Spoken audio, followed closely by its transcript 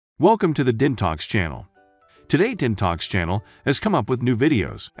Welcome to the Dintalks Channel. Today Dintalks Channel has come up with new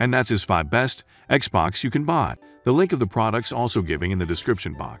videos, and that's his 5 best Xbox you can buy. The link of the products also giving in the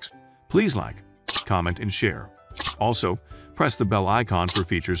description box. Please like, comment, and share. Also, press the bell icon for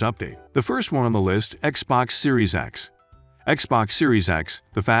features update. The first one on the list, Xbox Series X. Xbox Series X,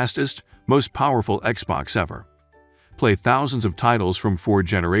 the fastest, most powerful Xbox ever. Play thousands of titles from 4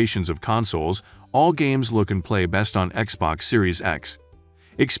 generations of consoles. All games look and play best on Xbox Series X.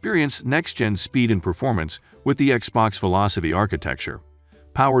 Experience next-gen speed and performance with the Xbox Velocity architecture,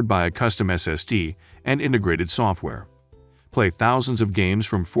 powered by a custom SSD and integrated software. Play thousands of games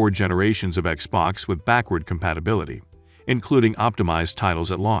from 4 generations of Xbox with backward compatibility, including optimized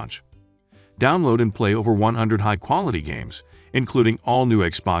titles at launch. Download and play over 100 high-quality games, including all new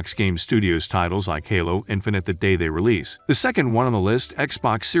Xbox Game Studios titles like Halo Infinite the day they release. The second one on the list,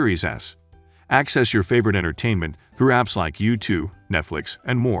 Xbox Series S. Access your favorite entertainment through apps like YouTube, Netflix,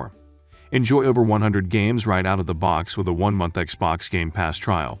 and more. Enjoy over 100 games right out of the box with a 1-month Xbox Game Pass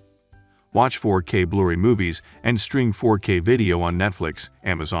trial. Watch 4K Blu-ray movies and stream 4K video on Netflix,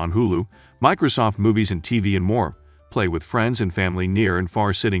 Amazon, Hulu, Microsoft Movies and TV, and more. Play with friends and family near and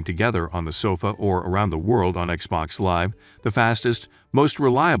far sitting together on the sofa or around the world on Xbox Live, the fastest, most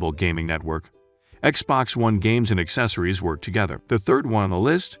reliable gaming network. Xbox One games and accessories work together. The third one on the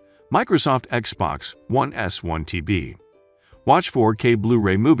list, Microsoft Xbox One S 1 TB. Watch 4K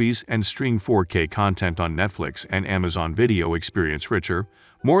Blu-ray movies and stream 4K content on Netflix and Amazon Video. Experience richer,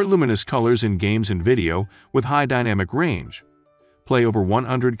 more luminous colors in games and video with high dynamic range. Play over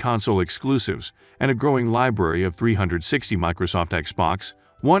 100 console exclusives and a growing library of 360 Microsoft Xbox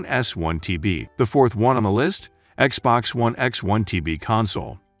One S 1 TB. The fourth one on the list, Xbox One X 1 TB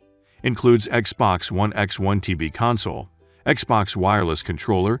console. Includes Xbox One X 1 TB console, Xbox wireless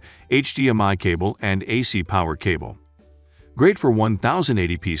controller, HDMI cable, and AC power cable. Great for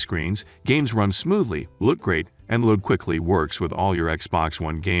 1080p screens, games run smoothly, look great, and load quickly. Works with all your Xbox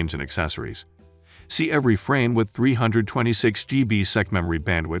One games and accessories. See every frame with 326 GB SEC memory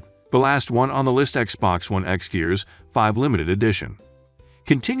bandwidth. The last one on the list, Xbox One X Gears 5 Limited Edition.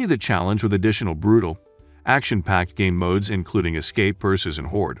 Continue the challenge with additional brutal, action-packed game modes including Escape, Versus, and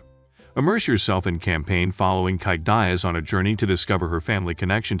Horde. Immerse yourself in campaign following Kite Diaz on a journey to discover her family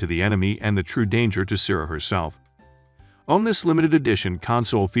connection to the enemy and the true danger to Sarah herself. Own this limited edition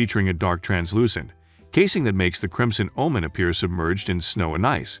console featuring a dark translucent casing that makes the Crimson Omen appear submerged in snow and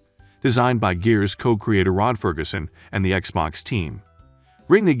ice. Designed by Gears co-creator Rod Ferguson and the Xbox team.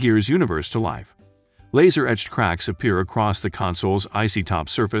 Bring the Gears universe to life. Laser-etched cracks appear across the console's icy top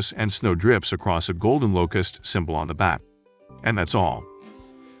surface and snow drips across a golden locust symbol on the back. And that's all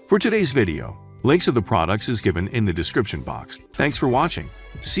for today's video. Links of the products is given in the description box. Thanks for watching.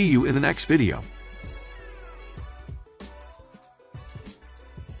 See you in the next video.